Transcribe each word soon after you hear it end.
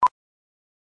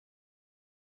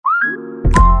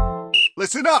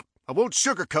Listen up. I won't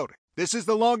sugarcoat it. This is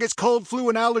the longest cold, flu,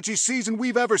 and allergy season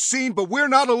we've ever seen, but we're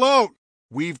not alone.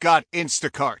 We've got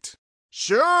Instacart.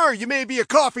 Sure, you may be a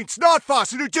coughing snot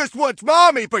faucet who just wants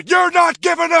mommy, but you're not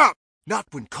giving up! Not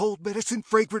when cold medicine,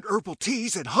 fragrant herbal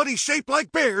teas, and honey shaped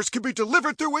like bears can be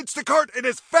delivered through Instacart in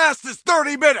as fast as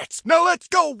 30 minutes! Now let's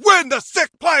go win the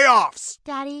sick playoffs!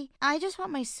 Daddy, I just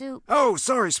want my soup. Oh,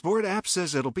 sorry, Sport. App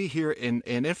says it'll be here in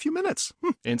a few minutes.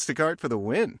 Instacart for the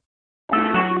win.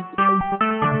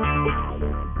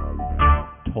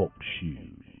 Talk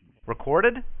shoes.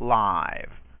 Recorded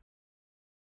live.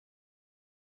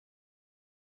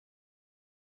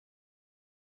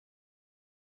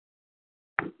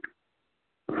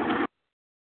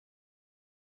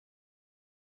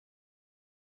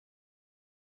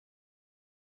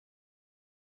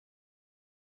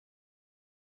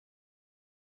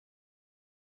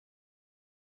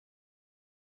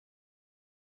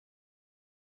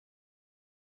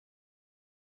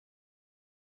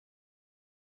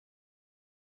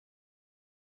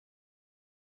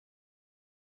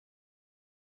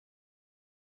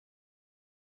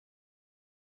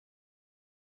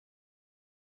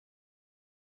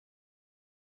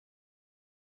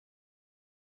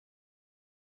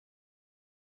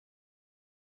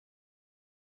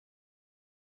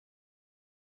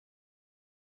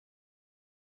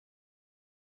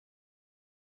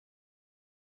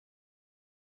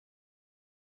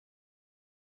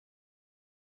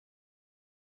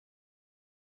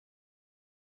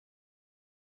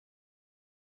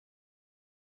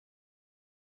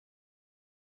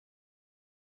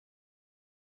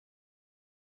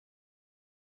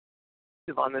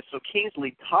 On this. So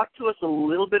Kingsley, talk to us a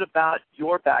little bit about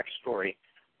your backstory,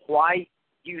 why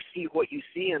you see what you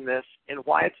see in this, and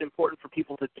why it's important for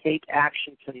people to take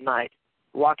action tonight,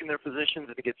 lock in their positions,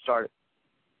 and to get started.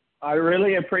 I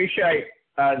really appreciate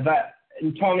that.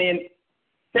 And Tommy,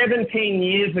 17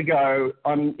 years ago,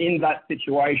 I'm in that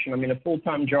situation. I'm in a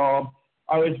full-time job.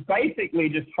 I was basically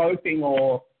just hoping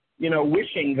or,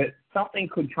 wishing that something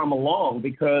could come along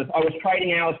because I was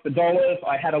trading hours for dollars.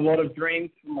 I had a lot of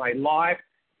dreams for my life,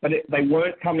 but they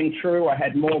weren't coming true. I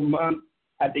had more money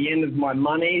at the end of my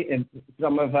money, and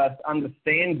some of us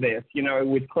understand this,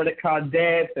 with credit card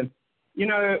debt and,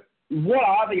 what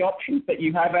are the options that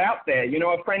you have out there?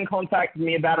 A friend contacted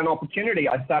me about an opportunity.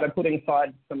 I started putting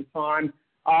aside some time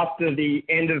after the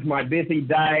end of my busy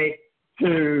day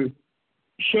to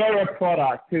share a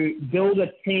product, to build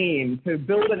a team, to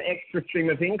build an extra stream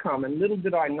of income. And little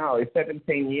did I know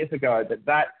 17 years ago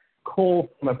that call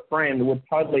from a friend would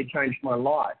totally change my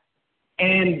life.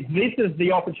 And this is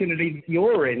the opportunity that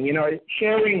you're in,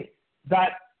 sharing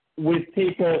that with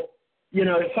people.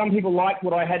 Some people liked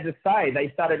what I had to say. They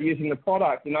started using the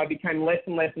product, and I became less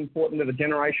and less important to the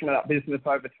generation of that business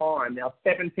over time. Now,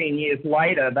 17 years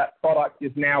later, that product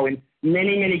is now in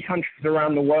many, many countries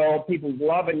around the world. People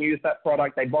love and use that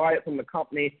product. They buy it from the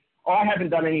company. I haven't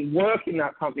done any work in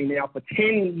that company now for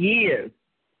 10 years,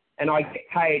 and I get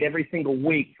paid every single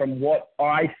week from what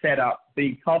I set up,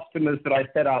 the customers that I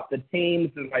set up, the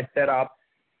teams that I set up.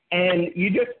 And you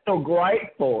just feel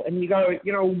grateful. And you go,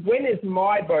 when is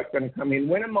my boat going to come in?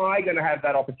 When am I going to have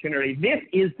that opportunity? This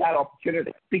is that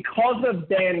opportunity. Because of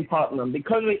Dan Putnam,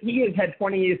 because he has had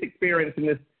 20 years experience in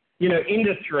this,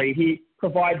 industry, he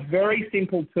provides very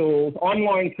simple tools,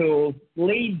 online tools,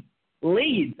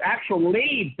 actual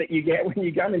leads that you get when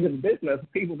you go into the business,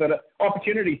 people that are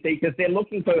opportunity seekers. They're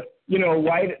looking for, a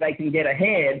way that they can get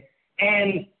ahead.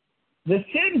 And the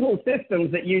simple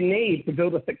systems that you need to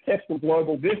build a successful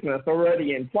global business are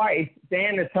already in place.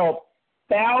 Dan has helped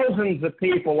thousands of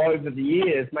people over the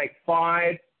years make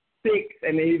 5, 6,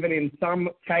 and even in some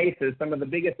cases, some of the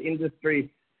biggest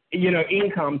industry,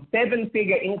 incomes,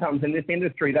 7-figure incomes in this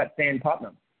industry. That's Dan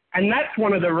Putnam. And that's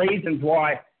one of the reasons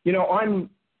why,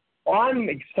 I'm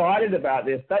excited about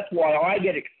this. That's why I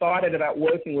get excited about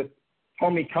working with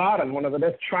Tommy Carden, one of the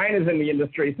best trainers in the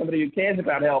industry, somebody who cares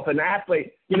about health, an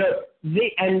athlete,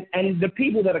 and the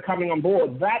people that are coming on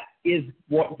board. That is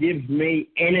what gives me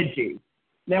energy.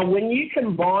 Now, when you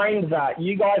combine that,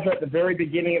 you guys are at the very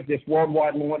beginning of this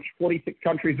worldwide launch, 46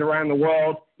 countries around the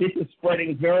world. This is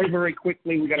spreading very, very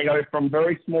quickly. We're going to go from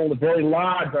very small to very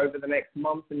large over the next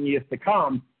months and years to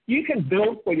come. You can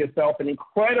build for yourself an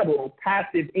incredible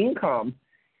passive income,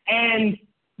 and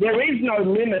there is no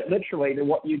limit, literally, to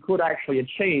what you could actually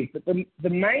achieve. But the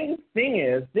main thing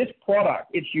is this product,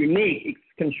 it's unique, it's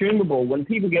consumable. When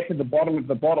people get to the bottom of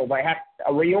the bottle, they have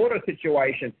a reorder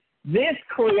situation. This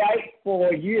creates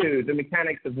for you the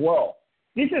mechanics of wealth.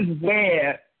 This is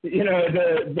where,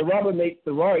 the rubber meets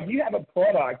the road. You have a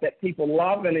product that people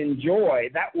love and enjoy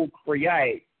that will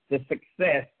create the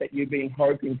success that you've been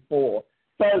hoping for.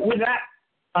 So with that,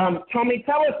 Tommy,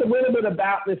 tell us a little bit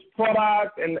about this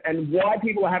product and why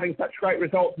people are having such great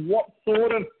results. What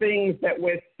sort of things that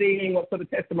we're seeing, what sort of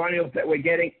testimonials that we're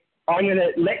getting. I'm going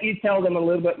to let you tell them a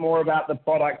little bit more about the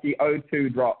product, the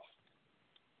O2 drops.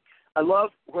 I love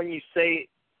when you say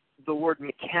the word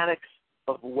mechanics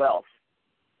of wealth,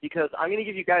 because I'm going to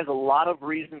give you guys a lot of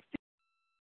reasons to